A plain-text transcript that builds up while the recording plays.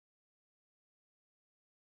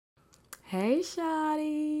Hey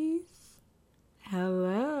shawties.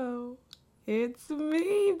 Hello. It's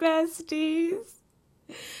me, besties.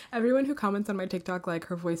 Everyone who comments on my TikTok like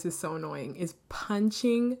her voice is so annoying is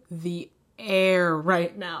punching the air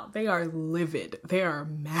right now. They are livid. They are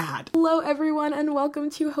mad. Hello everyone and welcome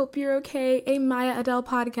to Hope You're Okay, a Maya Adele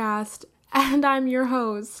podcast. And I'm your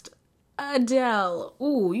host, Adele.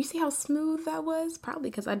 Ooh, you see how smooth that was? Probably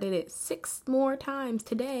because I did it 6 more times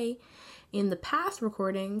today in the past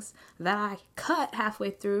recordings that I cut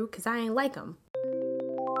halfway through because I ain't like them.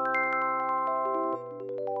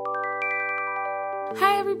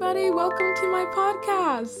 Hi everybody, welcome to my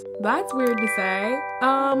podcast. That's weird to say.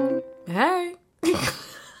 Hey.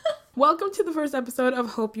 Welcome to the first episode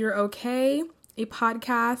of Hope You're Okay, a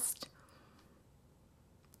podcast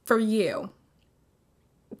for you.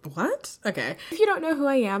 What? Okay. If you don't know who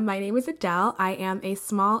I am, my name is Adele. I am a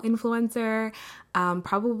small influencer,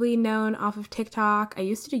 probably known off of TikTok. I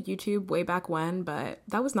used to do YouTube way back when, but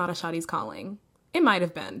that was not a shawty's calling. It might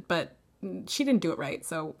have been, but she didn't do it right.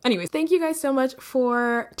 So anyways, thank you guys so much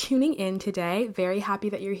for tuning in today. Very happy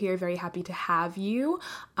that you're here. Very happy to have you.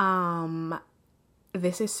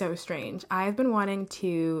 This is so strange. I've been wanting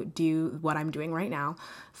to do what I'm doing right now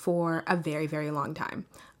for a very, very long time.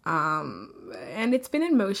 And it's been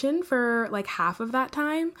in motion for like half of that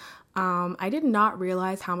time. I did not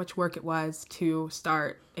realize how much work it was to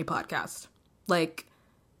start a podcast. Like,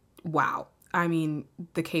 wow. I mean,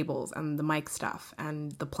 the cables and the mic stuff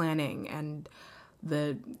and the planning and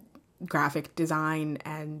the graphic design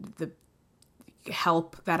and the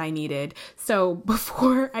help that I needed. So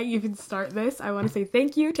before I even start this, I want to say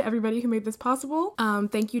thank you to everybody who made this possible.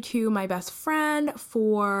 Thank you to my best friend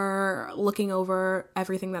for looking over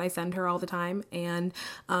everything that I send her all the time and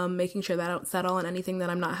making sure that I don't settle on anything that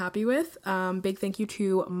I'm not happy with. Big thank you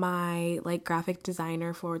to my graphic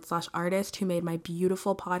designer / artist who made my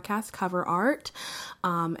beautiful podcast cover art.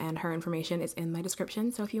 And her information is in my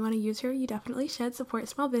description. So if you want to use her, you definitely should support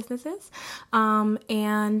small businesses.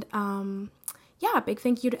 Yeah, big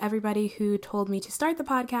thank you to everybody who told me to start the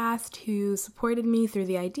podcast, who supported me through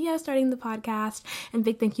the idea of starting the podcast, and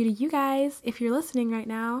big thank you to you guys if you're listening right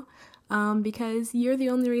now, because you're the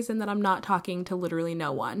only reason that I'm not talking to literally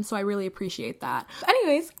no one, so I really appreciate that. But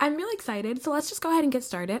anyways, I'm really excited, so let's just go ahead and get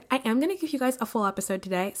started. I am going to give you guys a full episode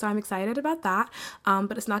today, so I'm excited about that,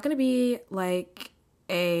 but it's not going to be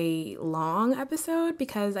a long episode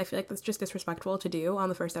because I feel like that's just disrespectful to do on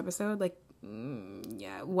the first episode.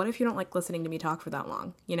 Yeah, what if you don't like listening to me talk for that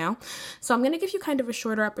long, you know? So I'm going to give you kind of a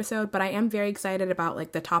shorter episode, but I am very excited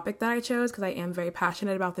about the topic that I chose because I am very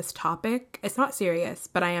passionate about this topic. It's not serious,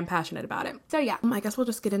 but I am passionate about it. So yeah, I guess we'll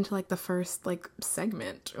just get into the first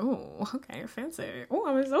segment. Oh, okay, fancy.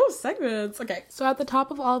 Oh, segments. Okay. So at the top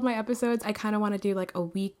of all of my episodes, I kind of want to do a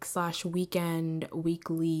week/weekend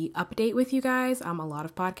weekly update with you guys. A lot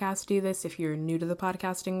of podcasts do this. If you're new to the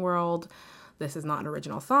podcasting world, this is not an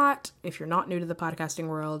original thought. If you're not new to the podcasting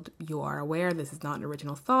world, you are aware this is not an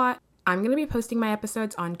original thought. I'm going to be posting my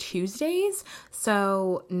episodes on Tuesdays,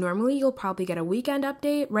 so normally you'll probably get a weekend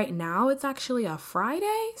update. Right now, it's actually a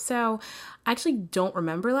Friday, so I actually don't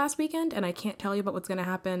remember last weekend, and I can't tell you about what's going to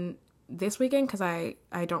happen this weekend because I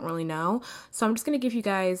don't really know. So I'm just going to give you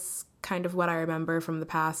guys kind of what I remember from the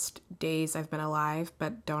past days I've been alive,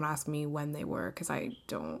 but don't ask me when they were because I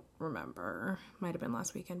don't remember. Might have been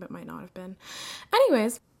last weekend, but might not have been.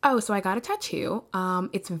 Anyways, so I got a tattoo.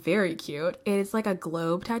 It's very cute. It is a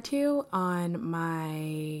globe tattoo on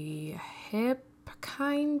my hip,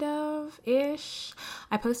 kind of ish.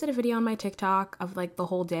 I posted a video on my TikTok of the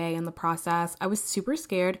whole day and the process. I was super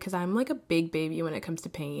scared because I'm a big baby when it comes to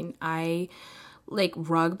pain. I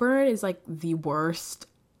rug burn is the worst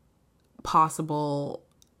possible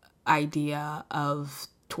idea of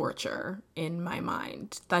torture in my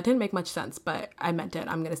mind. That didn't make much sense, but I meant it.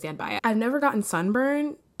 I'm gonna stand by it. I've never gotten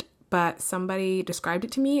sunburned, but somebody described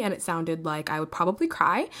it to me and it sounded like I would probably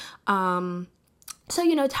cry.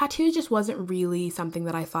 So, tattoos just wasn't really something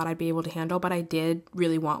that I thought I'd be able to handle, but I did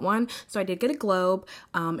really want one. So I did get a globe.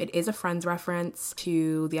 It is a Friends reference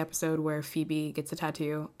to the episode where Phoebe gets a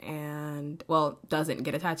tattoo and, doesn't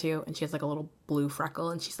get a tattoo. And she has a little blue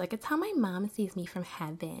freckle and she's like, it's how my mom sees me from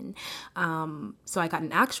heaven. So I got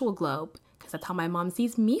an actual globe because that's how my mom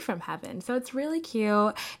sees me from heaven. So it's really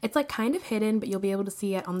cute. It's kind of hidden, but you'll be able to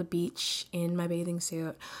see it on the beach in my bathing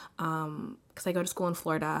suit because I go to school in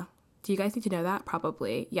Florida. Do you guys need to know that?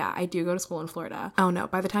 Probably. Yeah, I do go to school in Florida. Oh no,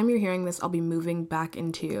 by the time you're hearing this, I'll be moving back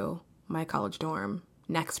into my college dorm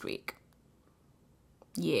next week.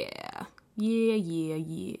 Yeah.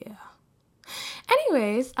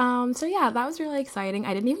 Anyways, so yeah, that was really exciting.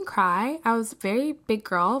 I didn't even cry. I was very big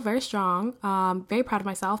girl, very strong, very proud of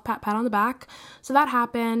myself. Pat on the back. So that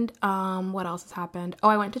happened. What else has happened? Oh,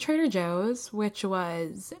 I went to Trader Joe's, which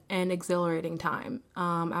was an exhilarating time.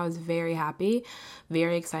 I was very happy,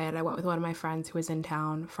 very excited. I went with one of my friends who was in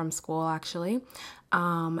town from school, actually.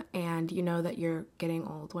 And you know that you're getting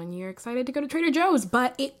old when you're excited to go to Trader Joe's,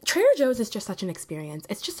 but Trader Joe's is just such an experience.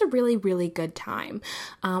 It's just a really, really good time.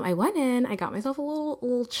 I went in, I got myself a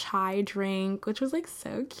little chai drink, which was like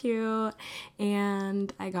so cute.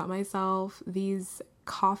 And I got myself these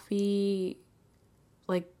coffee,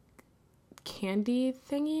 like candy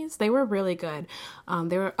thingies. They were really good.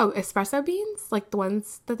 They were, espresso beans, like the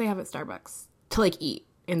ones that they have at Starbucks to like eat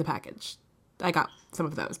in the package. I got some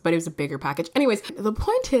of those, but it was a bigger package. Anyways, the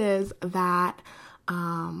point is that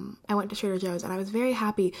I went to Trader Joe's and I was very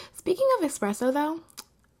happy. Speaking of espresso though,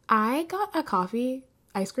 I got a coffee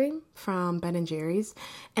ice cream from Ben & Jerry's,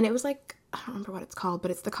 and it was like, I don't remember what it's called,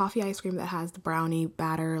 but it's the coffee ice cream that has the brownie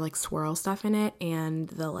batter, like swirl stuff in it and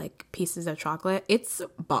the like pieces of chocolate. It's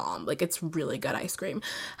bomb. Like, it's really good ice cream.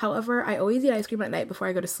 However, I always eat ice cream at night before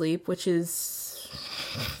I go to sleep, which is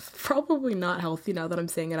probably not healthy now that I'm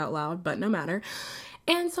saying it out loud, but no matter.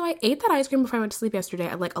 And so I ate that ice cream before I went to sleep yesterday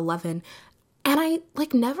at like 11. And I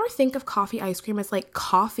like never think of coffee ice cream as like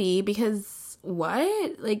coffee, because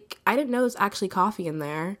what? Like, I didn't know there was actually coffee in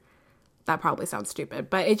there. That probably sounds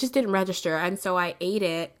stupid, but it just didn't register. And so I ate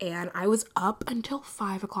it and I was up until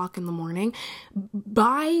 5 o'clock in the morning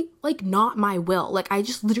by like not my will. Like, I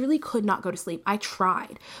just literally could not go to sleep. I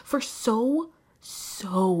tried for so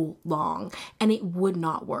long and it would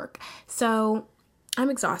not work. So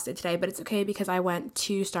I'm exhausted today, but it's okay because I went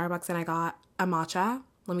to Starbucks and I got a matcha.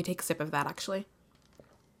 Let me take a sip of that actually.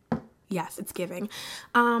 Yes, it's giving.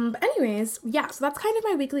 But anyways, yeah, so that's kind of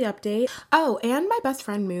my weekly update. Oh, and my best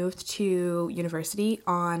friend moved to university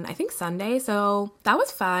on, I think, Sunday. So that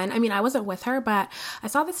was fun. I mean, I wasn't with her, but I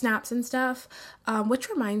saw the snaps and stuff, which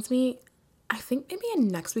reminds me, I think maybe in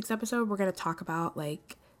next week's episode, we're going to talk about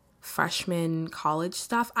like freshman college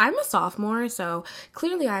stuff. I'm a sophomore, so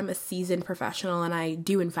clearly I'm a seasoned professional and I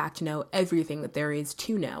do in fact know everything that there is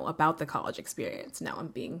to know about the college experience. No, I'm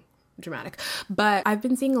being dramatic, but I've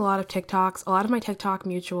been seeing a lot of TikToks, a lot of my TikTok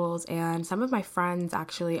mutuals, and some of my friends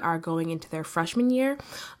actually are going into their freshman year.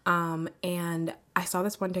 And I saw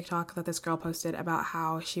this one TikTok that this girl posted about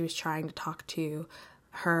how she was trying to talk to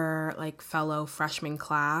her like fellow freshman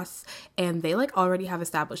class and they like already have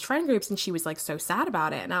established friend groups, and she was like so sad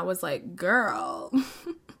about it. And I was like, girl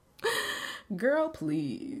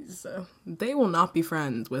please, they will not be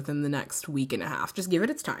friends within the next week and a half. Just give it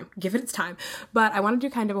its time. But I want to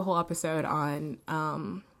do kind of a whole episode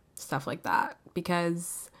on stuff like that,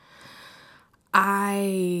 because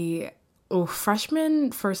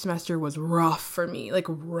freshman first semester was rough for me, like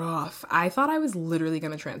rough. I thought I was literally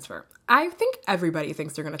going to transfer. I think everybody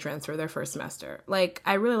thinks they're going to transfer their first semester. Like,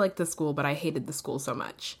 I really liked the school, but I hated the school so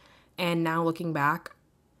much. And now looking back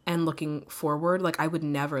and looking forward, like, I would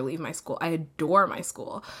never leave my school. I adore my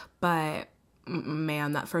school, but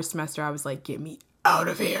man, that first semester I was like, get me out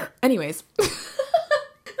of here. Anyways,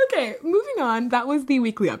 okay, moving on. That was the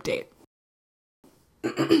weekly update.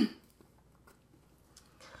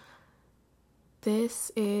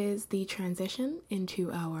 This is the transition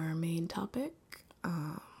into our main topic.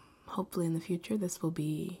 Hopefully in the future this will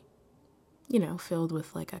be, filled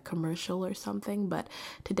with like a commercial or something, but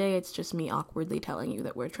today it's just me awkwardly telling you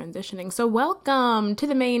that we're transitioning. So welcome to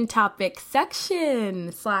the main topic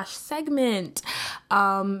section / segment.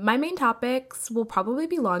 My main topics will probably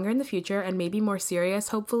be longer in the future and maybe more serious.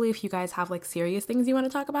 Hopefully, if you guys have like serious things you want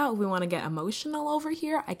to talk about, if we want to get emotional over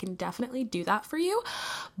here, I can definitely do that for you.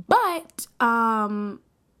 But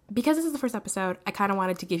because this is the first episode, I kind of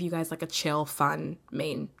wanted to give you guys like a chill, fun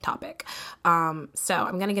main topic. So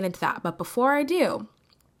I'm going to get into that. But before I do,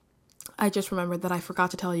 I just remembered that I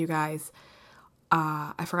forgot to tell you guys,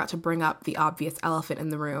 I forgot to bring up the obvious elephant in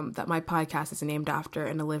the room that my podcast is named after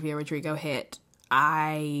an Olivia Rodrigo hit.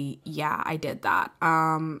 I did that.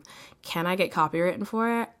 Can I get copywritten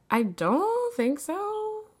for it? I don't think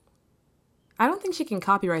so. I don't think she can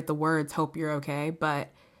copyright the words "Hope You're Okay," but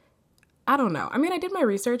I don't know. I mean, I did my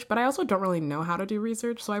research, but I also don't really know how to do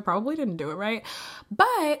research, so I probably didn't do it right.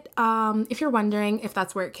 But if you're wondering if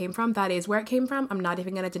that's where it came from, that is where it came from. I'm not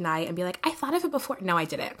even going to deny it and be like, I thought of it before. No, I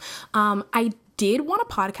didn't. I did want a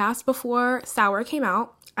podcast before Sour came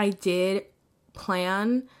out. I did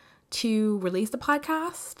plan to release the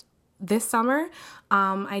podcast this summer,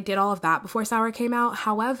 I did all of that before Sour came out.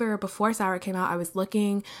 However, before Sour came out, I was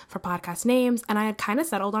looking for podcast names and I had kind of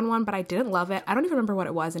settled on one, but I didn't love it. I don't even remember what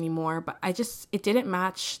it was anymore, but it didn't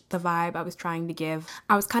match the vibe I was trying to give.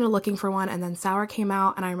 I was kind of looking for one, and then Sour came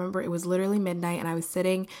out, and I remember it was literally midnight and I was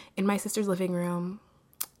sitting in my sister's living room,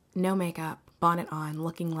 no makeup, bonnet on,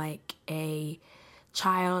 looking like a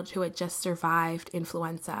child who had just survived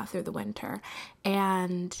influenza through the winter.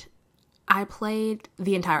 And I played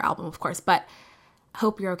the entire album, of course, but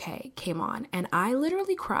Hope You're Okay came on, and I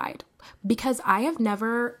literally cried because I have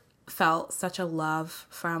never felt such a love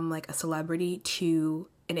from like a celebrity to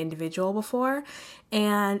an individual before,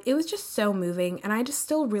 and it was just so moving, and I just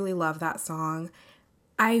still really love that song.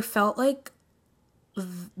 I felt like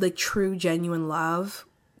true, genuine love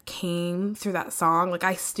came through that song. Like,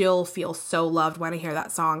 I still feel so loved when I hear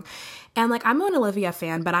that song. And like, I'm an Olivia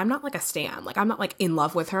fan, but I'm not like a stan. Like, I'm not like in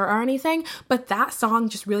love with her or anything, but that song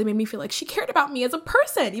just really made me feel like she cared about me as a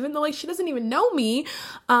person, even though like she doesn't even know me.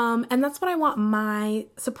 And that's what I want my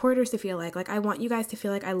supporters to feel like. Like, I want you guys to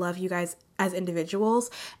feel like I love you guys as individuals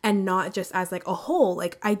and not just as like a whole.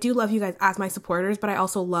 Like, I do love you guys as my supporters, but I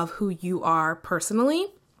also love who you are personally.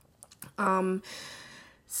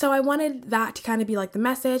 So I wanted that to kind of be like the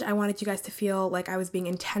message. I wanted you guys to feel like I was being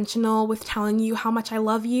intentional with telling you how much I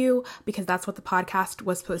love you, because that's what the podcast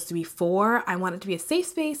was supposed to be for. I want it to be a safe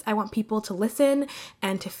space. I want people to listen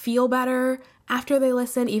and to feel better after they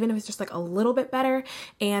listen, even if it's just like a little bit better.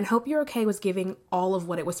 And Hope You're Okay was giving all of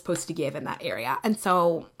what it was supposed to give in that area. And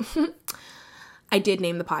so I did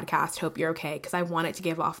name the podcast Hope You're Okay because I want it to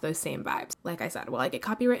give off those same vibes. Like I said, will I get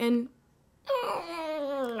copywritten?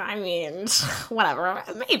 I mean, whatever,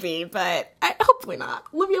 maybe, but hopefully not.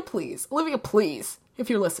 Olivia, please, if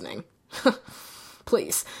you're listening,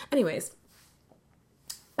 please. Anyways,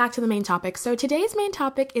 back to the main topic. So today's main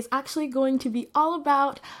topic is actually going to be all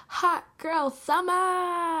about Hot Girl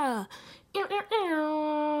Summer.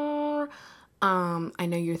 I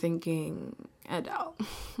know you're thinking, Adele,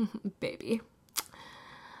 baby,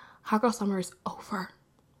 Hot Girl Summer is over.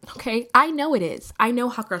 Okay, I know it is. I know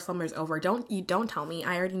Hot Girl Summer is over. Don't tell me.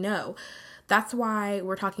 I already know. That's why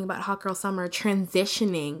we're talking about Hot Girl Summer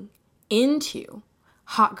transitioning into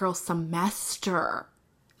Hot Girl Semester.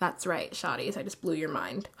 That's right, shawties. I just blew your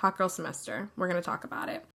mind. Hot Girl Semester. We're going to talk about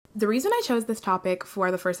it. The reason I chose this topic for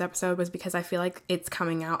the first episode was because I feel like it's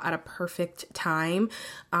coming out at a perfect time.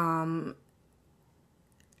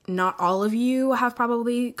 Not all of you have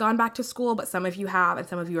probably gone back to school, but some of you have, and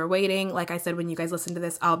some of you are waiting. Like I said, when you guys listen to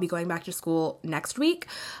this, I'll be going back to school next week.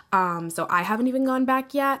 So I haven't even gone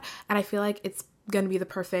back yet. And I feel like it's going to be the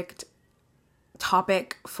perfect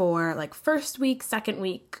topic for like first week, second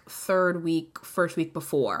week, third week, first week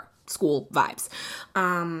before school vibes.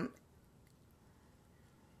 I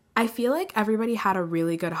feel like everybody had a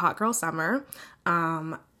really good Hot Girl Summer.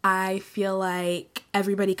 I feel like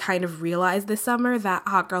everybody kind of realized this summer that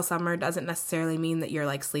Hot Girl Summer doesn't necessarily mean that you're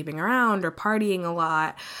like sleeping around or partying a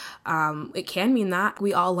lot. It can mean that.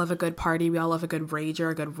 We all love a good party. We all love a good rage or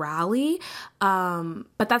a good rally.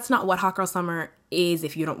 But that's not what Hot Girl Summer is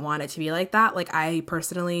if you don't want it to be like that. Like, I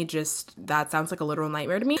personally that sounds like a literal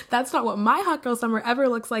nightmare to me. That's not what my Hot Girl Summer ever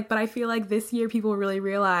looks like, but I feel like this year people really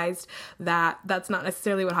realized that that's not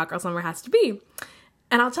necessarily what Hot Girl Summer has to be.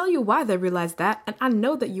 And I'll tell you why they realized that, and I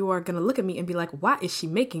know that you are going to look at me and be like, why is she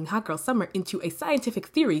making Hot Girl Summer into a scientific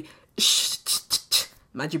theory? Shh,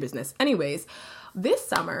 mind your business. Anyways, this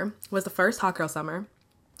summer was the first Hot Girl Summer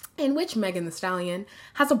in which Megan Thee Stallion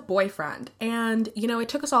has a boyfriend. And, you know, it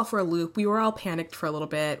took us all for a loop. We were all panicked for a little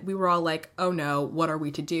bit. We were all like, oh no, what are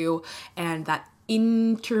we to do? And that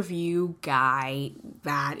interview guy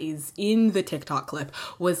that is in the TikTok clip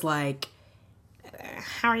was like,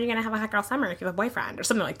 how are you gonna have a hot girl summer if you have a boyfriend, or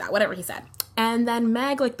something like that, whatever he said. And then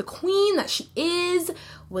Meg, like the queen that she is,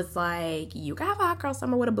 was like, you can have a hot girl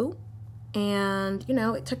summer with a boo. And, you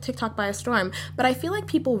know, it took TikTok by a storm. But I feel like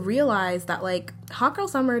people realize that, like, hot girl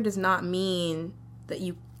summer does not mean that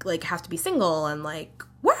you, like, have to be single and, like,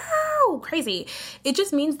 wow, crazy. It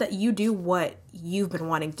just means that you do what you've been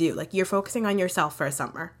wanting to do. Like, you're focusing on yourself for a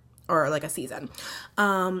summer. Or like a season.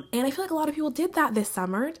 And I feel like a lot of people did that this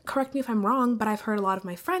summer. Correct me if I'm wrong, but I've heard a lot of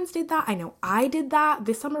my friends did that. I know I did that.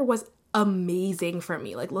 This summer was amazing for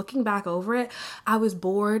me. Like, looking back over it, I was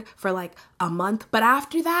bored for like a month. But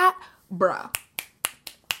after that,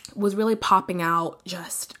 was really popping out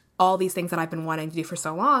just all these things that I've been wanting to do for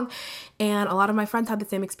so long. And a lot of my friends had the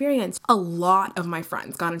same experience. A lot of my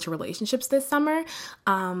friends got into relationships this summer.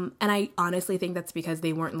 And I honestly think that's because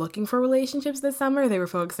they weren't looking for relationships this summer. They were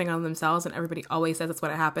focusing on themselves, and everybody always says that's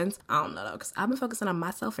when it happens. I don't know though, because I've been focusing on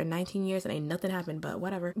myself for 19 years and ain't nothing happened, but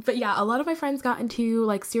whatever. But yeah, a lot of my friends got into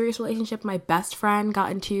like serious relationship. My best friend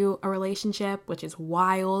got into a relationship, which is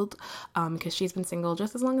wild, because she's been single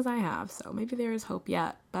just as long as I have. So maybe there is hope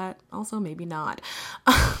yet, but also maybe not.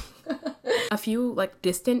 A few like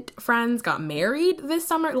distant friends got married this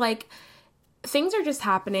summer. Like, things are just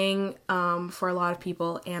happening for a lot of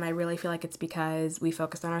people, and I really feel like it's because we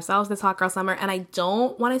focused on ourselves this hot girl summer, and I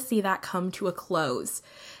don't want to see that come to a close.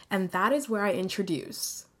 And that is where I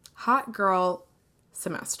introduce Hot Girl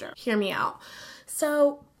Semester. Hear me out.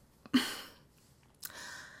 So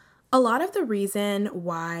a lot of the reason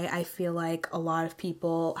why I feel like a lot of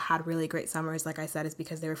people had really great summers, like I said, is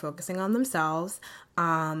because they were focusing on themselves.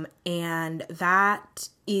 And that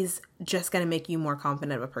is just going to make you more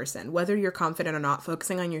confident of a person. Whether you're confident or not,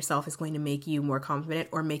 focusing on yourself is going to make you more confident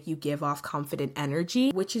or make you give off confident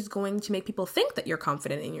energy, which is going to make people think that you're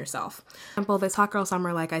confident in yourself. For example, this hot girl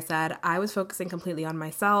summer, like I said, I was focusing completely on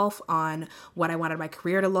myself, on what I wanted my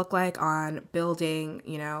career to look like, on building,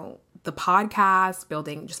 the podcast,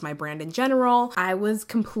 building just my brand in general. I was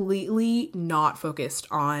completely not focused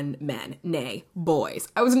on men, nay, boys.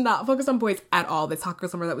 I was not focused on boys at all this hot girl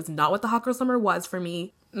summer. That was not what the hot girl summer was for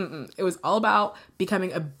me. It was all about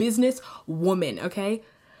becoming a business woman, okay?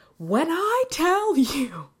 When I tell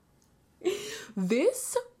you,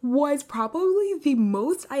 this was probably the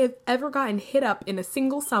most I have ever gotten hit up in a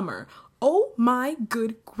single summer. Oh my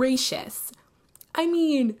good gracious. I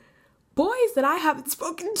mean, boys that I haven't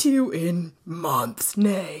spoken to in months,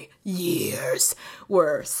 nay, years,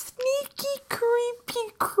 were sneaky,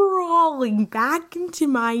 creepy crawling back into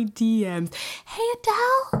my DMs. Hey,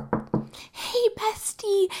 Adele. Hey,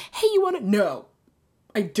 bestie. Hey, you want to? No,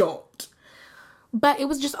 I don't. But it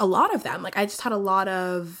was just a lot of them. Like, I just had a lot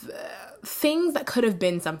of things that could have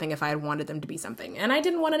been something if I had wanted them to be something. And I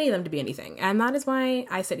didn't want any of them to be anything. And that is why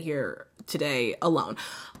I sit here today alone.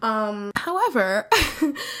 However,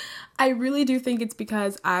 I really do think it's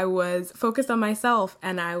because I was focused on myself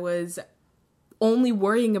and I was only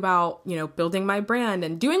worrying about, building my brand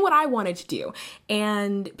and doing what I wanted to do.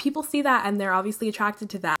 And people see that and they're obviously attracted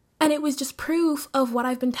to that. And it was just proof of what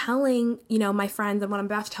I've been telling, my friends and what I'm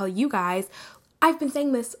about to tell you guys. I've been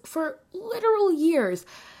saying this for literal years.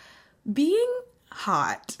 Being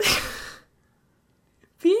hot,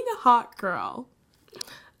 being a hot girl,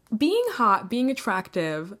 being hot, being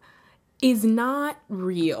attractive is not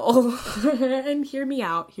real. And hear me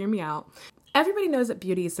out. Everybody knows that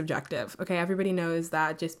beauty is subjective, okay? Everybody knows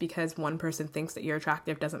that just because one person thinks that you're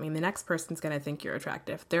attractive doesn't mean the next person's gonna think you're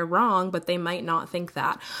attractive. They're wrong, but they might not think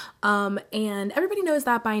that. And everybody knows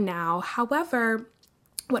that by now. However,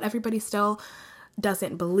 what everybody still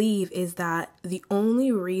doesn't believe is that the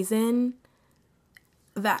only reason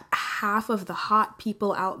that half of the hot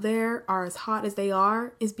people out there are as hot as they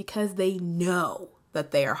are is because they know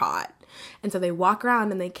that they are hot. And so they walk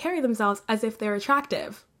around and they carry themselves as if they're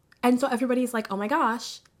attractive. And so everybody's like, oh my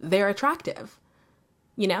gosh, they're attractive,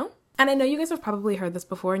 And I know you guys have probably heard this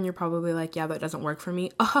before and you're probably like, yeah, that doesn't work for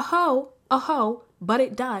me. But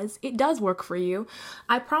it does. It does work for you.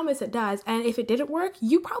 I promise it does. And if it didn't work,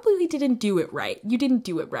 you probably didn't do it right. You didn't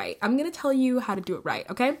do it right. I'm going to tell you how to do it right,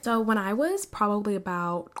 okay? So when I was probably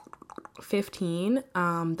about 15,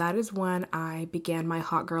 that is when I began my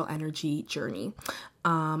hot girl energy journey.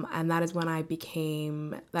 And that is when I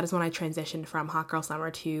transitioned from hot girl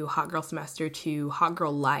summer to hot girl semester to hot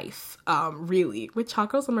girl life, really, which hot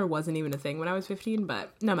girl summer wasn't even a thing when I was 15,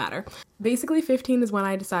 but no matter. Basically 15 is when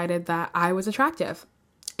I decided that I was attractive,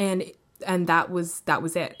 and that was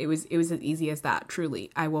it. It was as easy as that,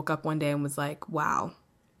 truly. I woke up one day and was like, wow,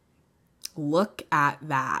 look at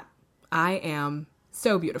that. I am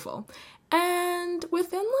so beautiful. And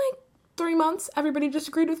within 3 months, everybody just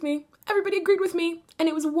agreed with me. Everybody agreed with me. And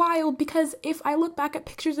it was wild because if I look back at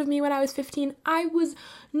pictures of me when I was 15, I was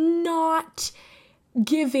not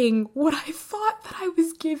giving what I thought that I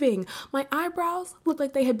was giving. My eyebrows looked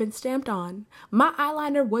like they had been stamped on. My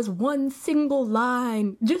eyeliner was one single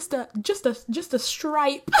line. Just a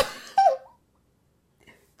stripe.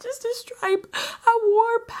 Just a stripe. I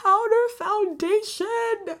wore powder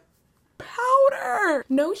foundation. Powder!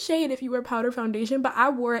 No shade if you wear powder foundation, but I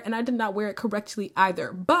wore it and I did not wear it correctly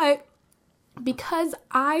either. But because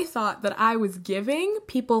I thought that I was giving,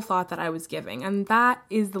 people thought that I was giving. And that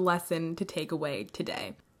is the lesson to take away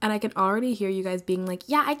today. And I can already hear you guys being like,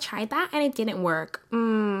 yeah, I tried that and it didn't work.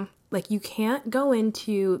 Like, you can't go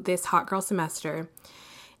into this hot girl semester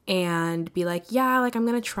and be like, yeah, like I'm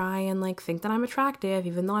gonna try and like think that I'm attractive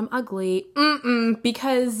even though I'm ugly.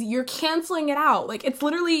 Because you're canceling it out. Like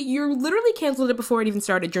you're literally canceled it before it even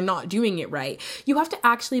started. You're not doing it right. You have to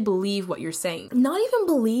actually believe what you're saying. Not even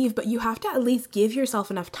believe, but you have to at least give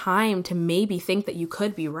yourself enough time to maybe think that you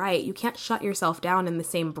could be right. You can't shut yourself down in the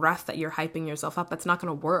same breath that you're hyping yourself up. That's not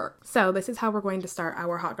gonna work. So this is how we're going to start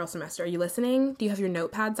our Hot Girl semester. Are you listening? Do you have your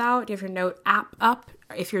notepads out? Do you have your note app up?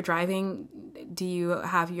 If you're driving, do you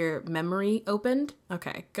have your memory opened?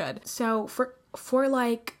 Okay, good. So for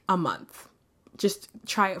like a month, just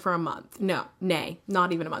try it for a month. Not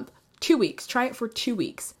even a month. 2 weeks. Try it for 2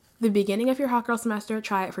 weeks. The beginning of your Hot Girl semester,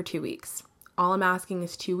 try it for 2 weeks. All I'm asking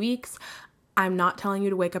is 2 weeks. I'm not telling you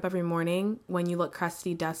to wake up every morning when you look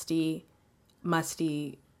crusty, dusty,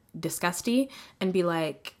 musty, disgusty, and be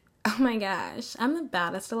like, oh my gosh, I'm the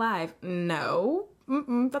baddest alive. No.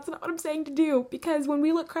 That's not what I'm saying to do, because when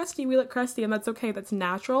we look crusty, and that's okay. That's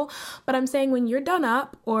natural. But I'm saying when you're done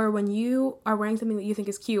up, or when you are wearing something that you think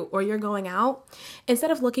is cute, or you're going out, instead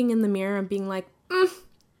of looking in the mirror and being like,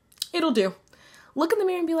 it'll do. Look in the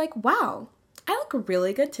mirror and be like, wow, I look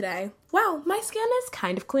really good today. Wow, my skin is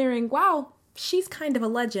kind of clearing. Wow, she's kind of a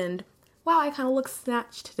legend. Wow, I kind of look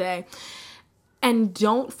snatched today. And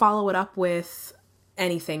don't follow it up with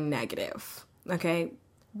anything negative, okay?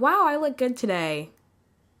 Wow, I look good today.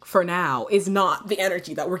 For now, is not the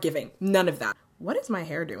energy that we're giving. None of that. What is my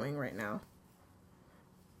hair doing right now?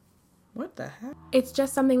 What the heck? It's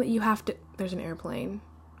just something that you have to... There's an airplane.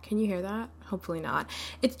 Can you hear that? Hopefully not.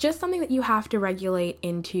 It's just something that you have to regulate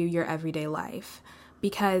into your everyday life,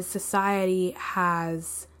 because society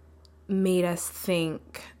has made us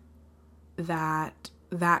think that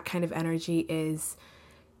that kind of energy is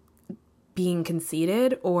being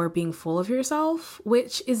conceited or being full of yourself,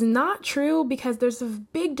 which is not true, because there's a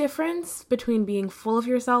big difference between being full of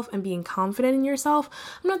yourself and being confident in yourself.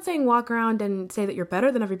 I'm not saying walk around and say that you're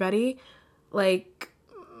better than everybody. Like,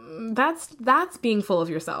 that's being full of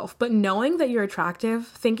yourself. But knowing that you're attractive,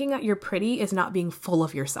 thinking that you're pretty, is not being full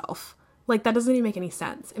of yourself. Like, that doesn't even make any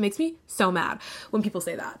sense. It makes me so mad when people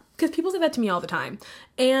say that, because people say that to me all the time,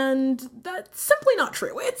 and that's simply not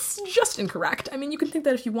true. It's just incorrect. I mean, you can think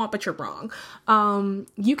that if you want, but you're wrong.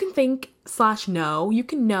 You can think / know, you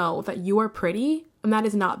can know that you are pretty, and that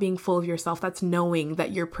is not being full of yourself. That's knowing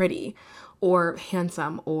that you're pretty or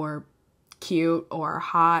handsome or cute or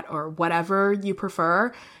hot or whatever you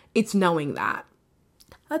prefer. It's knowing that.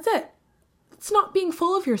 That's it. It's not being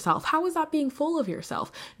full of yourself. How is that being full of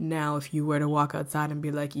yourself? Now, if you were to walk outside and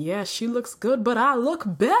be like, yeah, she looks good, but I look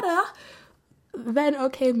better, then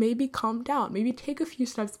okay, maybe calm down. Maybe take a few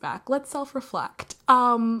steps back. Let's self-reflect.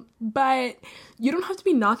 But you don't have to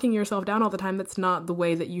be knocking yourself down all the time. That's not the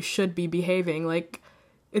way that you should be behaving. Like,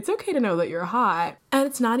 it's okay to know that you're hot. And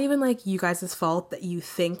it's not even like you guys' fault that you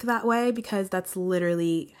think that way, because that's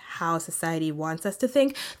literally how society wants us to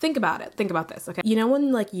think. Think about it. Think about this, okay? You know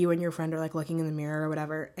when like you and your friend are like looking in the mirror or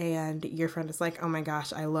whatever, and your friend is like, oh my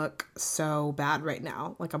gosh, I look so bad right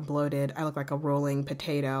now. Like, I'm bloated. I look like a rolling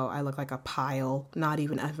potato. I look like a pile. Not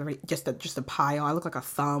even just a pile. I look like a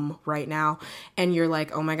thumb right now. And you're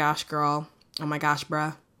like, oh my gosh, girl. Oh my gosh,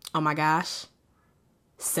 bruh. Oh my gosh.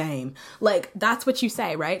 Same. Like, that's what you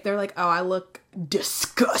say, right? They're like, oh, I look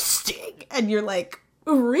disgusting. And you're like,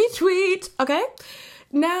 retweet. Okay?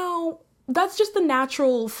 Now, that's just the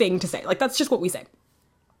natural thing to say. Like, that's just what we say.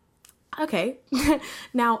 Okay.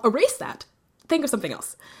 Now, erase that. Think of something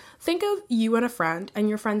else. Think of you and a friend, and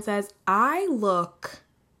your friend says, I look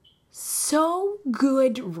so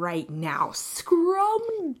good right now.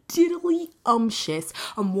 Scrum-diddly-umptious.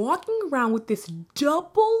 I'm walking around with this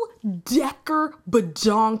double-decker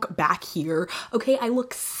badonk back here. Okay, I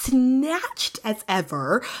look snatched as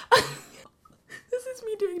ever. This is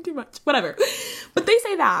me doing too much. Whatever. But they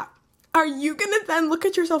say that. Are you gonna then look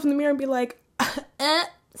at yourself in the mirror and be like,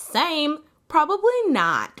 same? Probably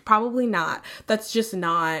not. Probably not. That's just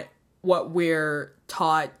not what we're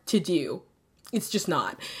taught to do. It's just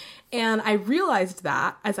not. And I realized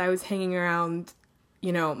that as I was hanging around,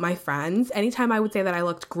 you know, my friends. Anytime I would say that I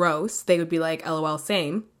looked gross, they would be like, LOL,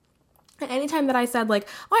 same. And anytime that I said like,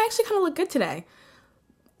 oh, I actually kind of look good today,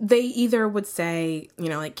 they either would say, you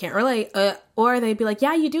know, like, can't relate, or they'd be like,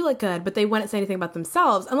 yeah, you do look good, but they wouldn't say anything about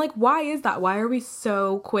themselves. I'm like, why is that? Why are we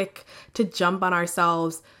so quick to jump on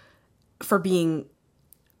ourselves for being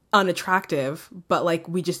unattractive, but like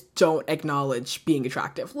we just don't acknowledge being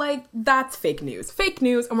attractive? Like, that's fake news,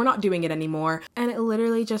 and we're not doing it anymore. And it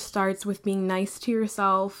literally just starts with being nice to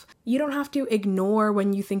yourself. You don't have to ignore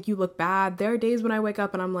when you think you look bad. There are days when I wake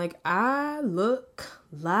up and I'm like, I look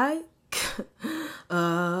like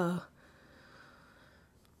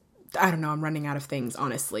I don't know, I'm running out of things,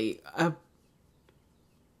 honestly. A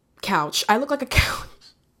couch. I look like a couch.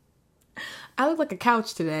 I look like a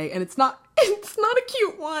couch today, and it's not a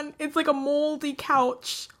cute one. It's like a moldy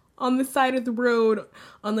couch on the side of the road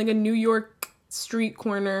on like a New York street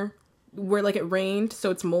corner where like it rained,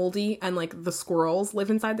 so it's moldy, and like the squirrels live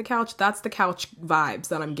inside the couch. That's the couch vibes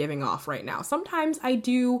that I'm giving off right now. Sometimes I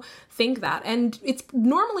do think that, and it's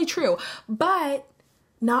normally true, but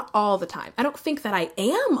not all the time. I don't think that I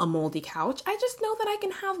am a moldy couch. I just know that I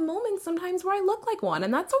can have moments sometimes where I look like one,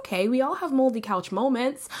 and that's okay. We all have moldy couch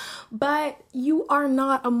moments, but you are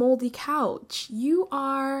not a moldy couch. You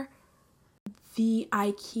are the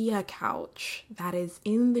IKEA couch that is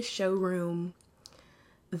in the showroom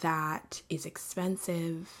that is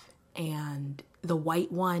expensive, and the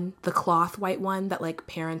white one, the cloth white one that like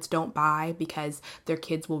parents don't buy because their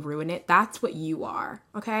kids will ruin it. That's what you are,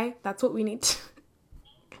 okay? That's what we need to...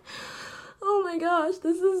 Oh my gosh,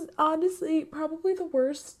 this is honestly probably the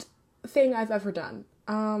worst thing I've ever done.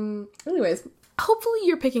 Anyways, hopefully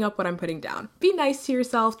you're picking up what I'm putting down. Be nice to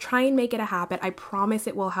yourself. Try and make it a habit. I promise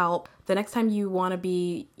it will help. The next time you want to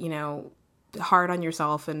be, hard on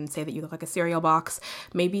yourself and say that you look like a cereal box,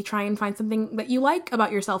 maybe try and find something that you like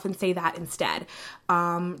about yourself and say that instead.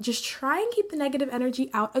 Just try and keep the negative energy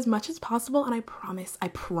out as much as possible, and I promise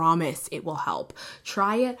it will help.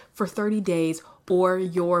 Try it for 30 days or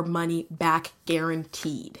your money back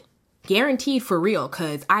guaranteed. Guaranteed for real,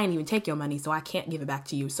 because I didn't even take your money, so I can't give it back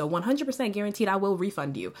to you. So 100% guaranteed I will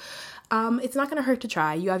refund you. It's not going to hurt to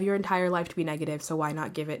try. You have your entire life to be negative, so why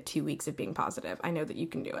not give it 2 weeks of being positive? I know that you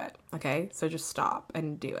can do it, okay? So just stop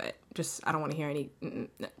and do it. I don't want to hear any,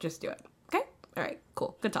 just do it, okay? All right,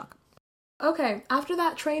 cool. Good talk. Okay, after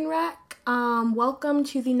that train wreck, welcome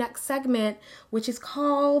to the next segment, which is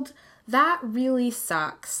called That Really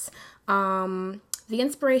Sucks. The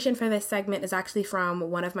inspiration for this segment is actually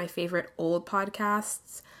from one of my favorite old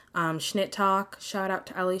podcasts, Schnitt Talk. Shout out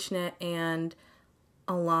to Ellie Schnitt and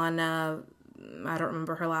Alana, I don't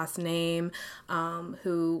remember her last name,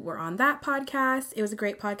 who were on that podcast. It was a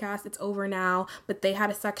great podcast. It's over now, but they had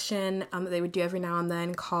a section that they would do every now and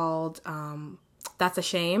then called That's a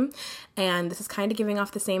Shame, and this is kind of giving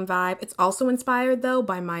off the same vibe. It's also inspired, though,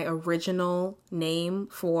 by my original name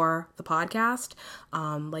for the podcast.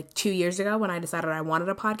 Like 2 years ago when I decided I wanted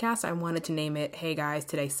a podcast, I wanted to name it Hey Guys,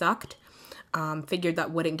 Today Sucked. Figured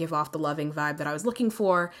that wouldn't give off the loving vibe that I was looking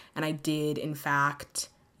for, and I did, in fact,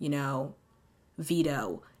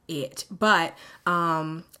 veto it. But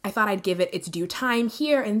I thought I'd give it its due time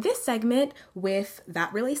here in this segment with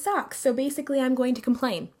That Really Sucks. So basically, I'm going to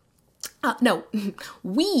complain. No,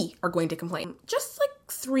 we are going to complain. Just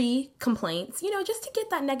like 3 complaints, just to get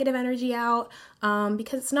that negative energy out,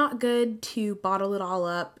 because it's not good to bottle it all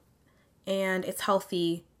up, and it's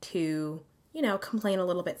healthy to complain a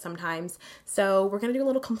little bit sometimes. So we're going to do a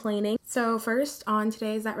little complaining. So first, on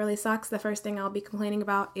today's That Really Sucks, the first thing I'll be complaining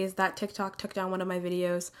about is that TikTok took down one of my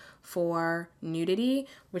videos for nudity,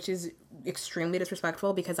 which is extremely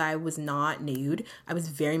disrespectful because I was not nude. I was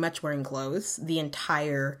very much wearing clothes the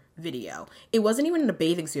entire video. It wasn't even in a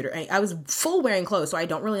bathing suit. I was full wearing clothes, so I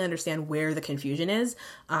don't really understand where the confusion is.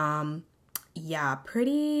 Yeah,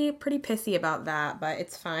 pretty pissy about that, but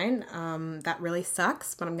it's fine. That really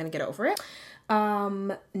sucks, but I'm gonna get over it.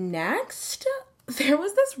 Next, there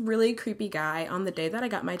was this really creepy guy on the day that I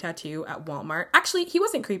got my tattoo at Walmart. Actually, he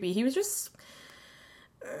wasn't creepy. He was just,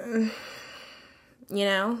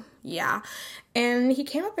 yeah. And he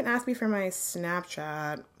came up and asked me for my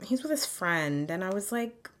Snapchat. He's with his friend, and I was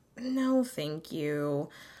like, no, thank you.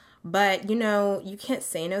 But, you can't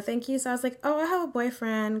say no thank you. So I was like, oh, I have a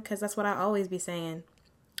boyfriend, because that's what I always be saying.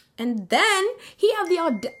 And then he had the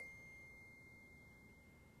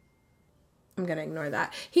I'm going to ignore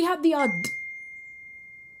that. He had the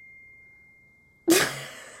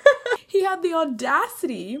he had the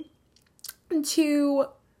audacity to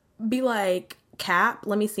be like, Cap,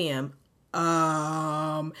 let me see him. So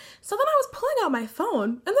then I was pulling out my phone,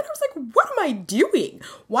 and then I was like, what am I doing?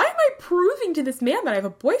 Why am I proving to this man that I have a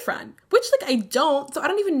boyfriend? Which, I don't, so I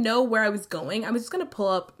don't even know where I was going. I was just gonna pull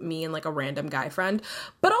up me and, a random guy friend,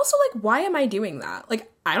 but also, why am I doing that?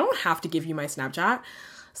 I don't have to give you my Snapchat.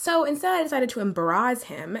 So instead I decided to embarrass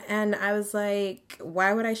him, and I was like,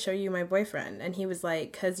 why would I show you my boyfriend? And he was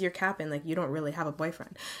like, cause you're capping, you don't really have a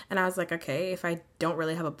boyfriend. And I was like, okay, if I don't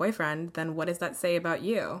really have a boyfriend, then what does that say about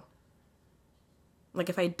you?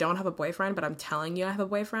 If I don't have a boyfriend, but I'm telling you I have a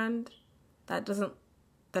boyfriend, that doesn't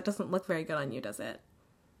look very good on you, does it?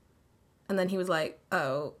 And then he was like,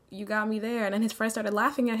 oh, you got me there. And then his friend started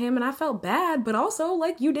laughing at him, and I felt bad, but also,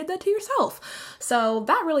 like, you did that to yourself. So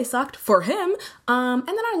that really sucked for him. And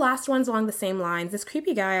then our last one's along the same lines. This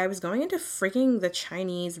creepy guy, I was going into freaking the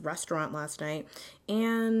Chinese restaurant last night,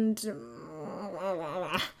 and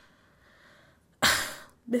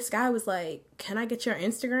this guy was like, can I get your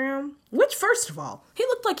Instagram? Which, first of all, he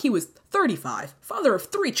looked like he was 35, father of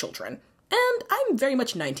 3 children, and I'm very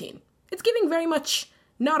much 19. It's giving very much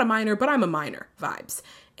not a minor, but I'm a minor vibes.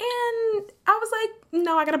 And I was like,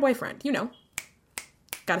 no, I got a boyfriend,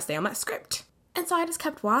 gotta stay on that script. And so I just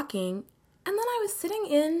kept walking, and then I was sitting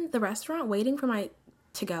in the restaurant waiting for my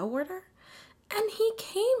to-go order, and he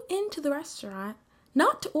came into the restaurant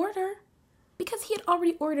not to order, because he had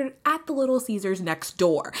already ordered at the Little Caesars next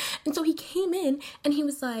door. And so he came in and he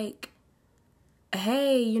was like,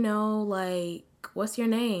 hey, like, what's your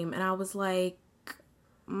name? And I was like,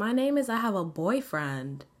 my name is I have a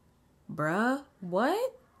boyfriend. Bruh,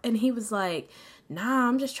 what? And he was like, nah,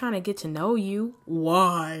 I'm just trying to get to know you.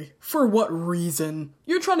 Why? For what reason?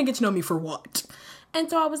 You're trying to get to know me for what?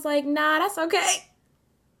 And so I was like, nah, that's okay.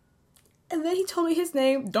 And then he told me his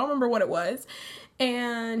name, don't remember what it was.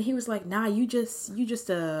 And he was like, nah, you just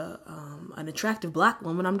an attractive black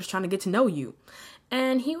woman. I'm just trying to get to know you.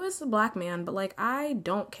 And he was a black man, but like, I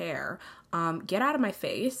don't care. Get out of my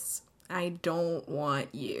face. I don't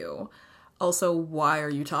want you. Also, why are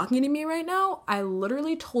you talking to me right now? I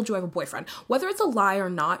literally told you I have a boyfriend. Whether it's a lie or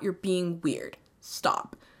not, you're being weird.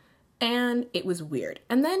 Stop. And it was weird.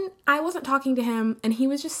 And then I wasn't talking to him, and he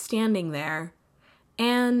was just standing there.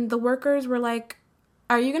 And the workers were like,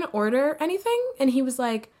 are you gonna order anything? And he was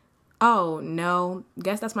like, oh, no,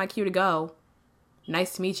 guess that's my cue to go.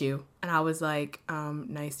 Nice to meet you. And I was like,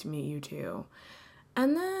 nice to meet you too.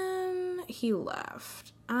 And then he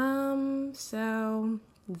left. So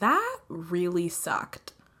that really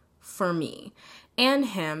sucked for me and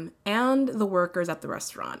him and the workers at the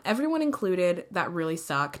restaurant. Everyone included, that really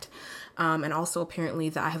sucked. And also apparently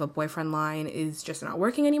the I have a boyfriend line is just not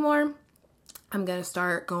working anymore. I'm going to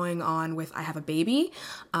start going on with I have a baby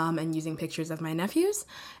and using pictures of my nephews.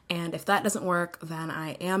 And if that doesn't work, then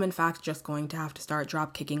I am in fact just going to have to start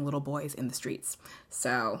drop kicking little boys in the streets.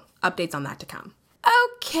 So updates on that to come.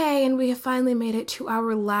 Okay, and we have finally made it to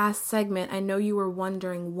our last segment. I know you were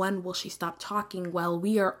wondering, when will she stop talking? Well,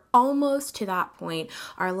 we are almost to that point.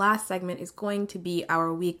 Our last segment is going to be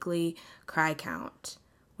our weekly cry count,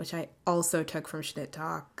 which I also took from Schnitt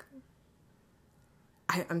Talk.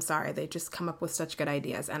 I'm sorry, they just come up with such good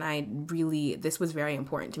ideas, and this was very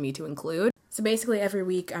important to me to include. So basically every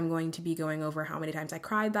week I'm going to be going over how many times I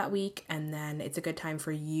cried that week, and then it's a good time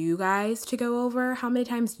for you guys to go over how many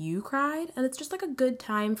times you cried, and it's just like a good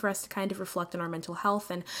time for us to kind of reflect on our mental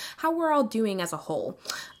health and how we're all doing as a whole.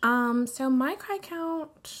 So my cry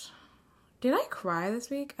count, did I cry this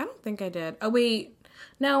week? I don't think I did. Oh wait,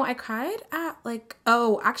 no, I cried at I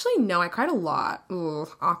cried a lot. Ooh,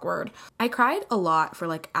 awkward. I cried a lot for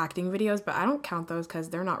like acting videos, but I don't count those because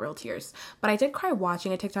they're not real tears. But I did cry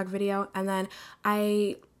watching a TikTok video, and then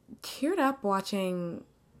I teared up watching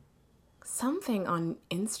something on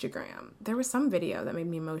Instagram. There was some video that made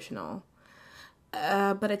me emotional.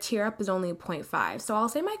 But a tear up is only 0.5. So I'll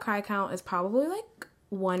say my cry count is probably like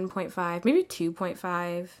 1.5, maybe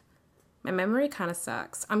 2.5. My memory kind of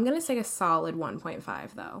sucks. I'm going to say a solid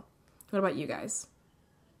 1.5 though. What about you guys?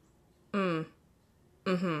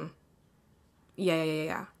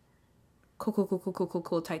 Yeah.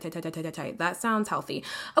 Cool. Tight. That sounds healthy.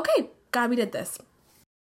 Okay, God, we did this.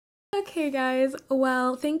 Okay, guys.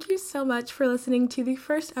 Well, thank you so much for listening to the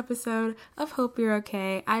first episode of Hope You're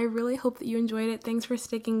Okay. I really hope that you enjoyed it. Thanks for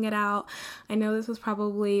sticking it out. I know this was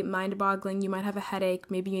probably mind-boggling. You might have a headache.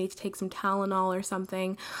 Maybe you need to take some Tylenol or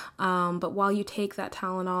something. But while you take that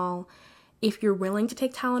Tylenol, if you're willing to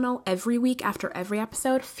take Tylenol every week after every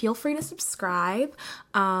episode, feel free to subscribe.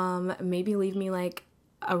 Maybe leave me like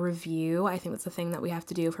a review. I think that's the thing that we have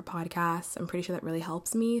to do for podcasts. I'm pretty sure that really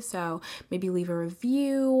helps me. So maybe leave a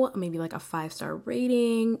review, maybe like a 5-star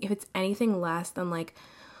rating. If it's anything less than like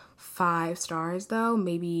 5 stars though,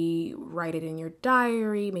 maybe write it in your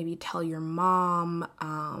diary, maybe tell your mom,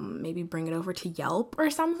 maybe bring it over to Yelp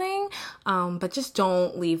or something. But just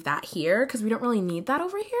don't leave that here because we don't really need that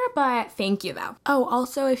over here, but thank you though. Oh,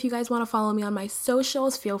 also, if you guys want to follow me on my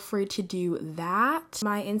socials, feel free to do that.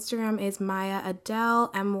 My Instagram is Maya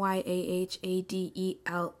Adele, MyAHADELE.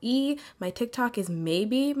 My TikTok is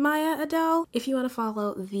maybe Maya Adele. If you want to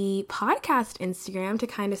follow the podcast Instagram to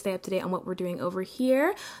kind of stay up to date on what we're doing over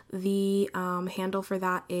here, the handle for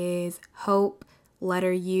that is Hope,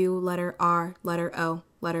 letter U, letter R, letter O,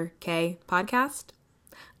 letter K podcast,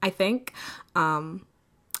 I think.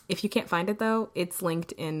 If you can't find it though, it's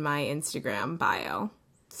linked in my Instagram bio.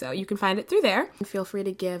 So you can find it through there. Feel free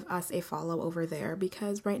to give us a follow over there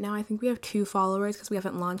because right now I think we have 2 followers because we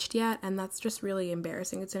haven't launched yet, and that's just really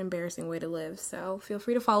embarrassing. It's an embarrassing way to live. So feel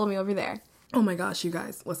free to follow me over there. Oh my gosh, you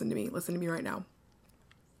guys, listen to me right now.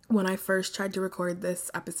 When I first tried to record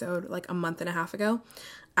this episode like a month and a half ago,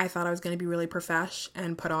 I thought I was going to be really profesh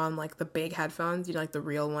and put on like the big headphones, you know, like the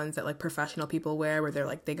real ones that like professional people wear where they're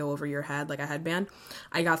like, they go over your head like a headband.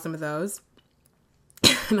 I got some of those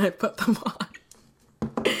and I put them on.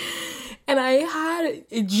 And I had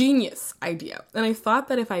a genius idea. And I thought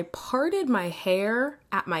that if I parted my hair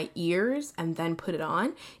at my ears and then put it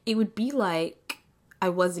on, it would be like I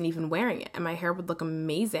wasn't even wearing it. And my hair would look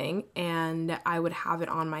amazing. And I would have it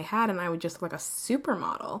on my head and I would just look like a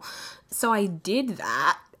supermodel. So I did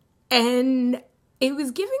that. And it was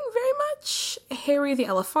giving very much Harry the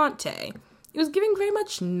Elefante. It was giving very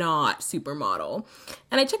much not supermodel.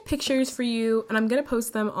 And I took pictures for you. And I'm going to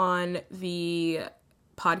post them on the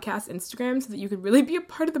podcast Instagram so that you could really be a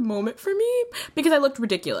part of the moment for me because I looked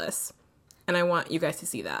ridiculous and I want you guys to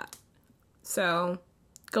see that. So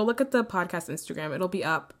go look at the podcast Instagram. It'll be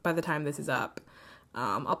up by the time this is up.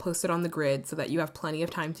 I'll post it on the grid so that you have plenty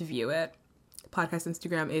of time to view it. Podcast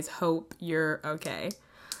Instagram is Hope You're Okay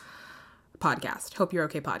Podcast. Hope You're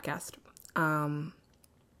Okay Podcast.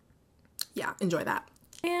 Yeah, enjoy that.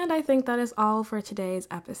 And I think that is all for today's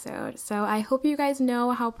episode. So I hope you guys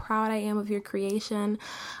know how proud I am of your creation.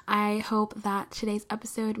 I hope that today's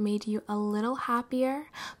episode made you a little happier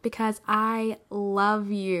because I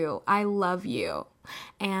love you. I love you.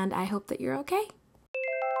 And I hope that you're okay.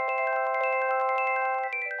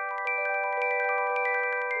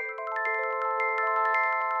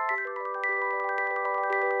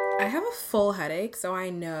 I have a full headache, so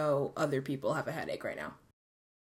I know other people have a headache right now.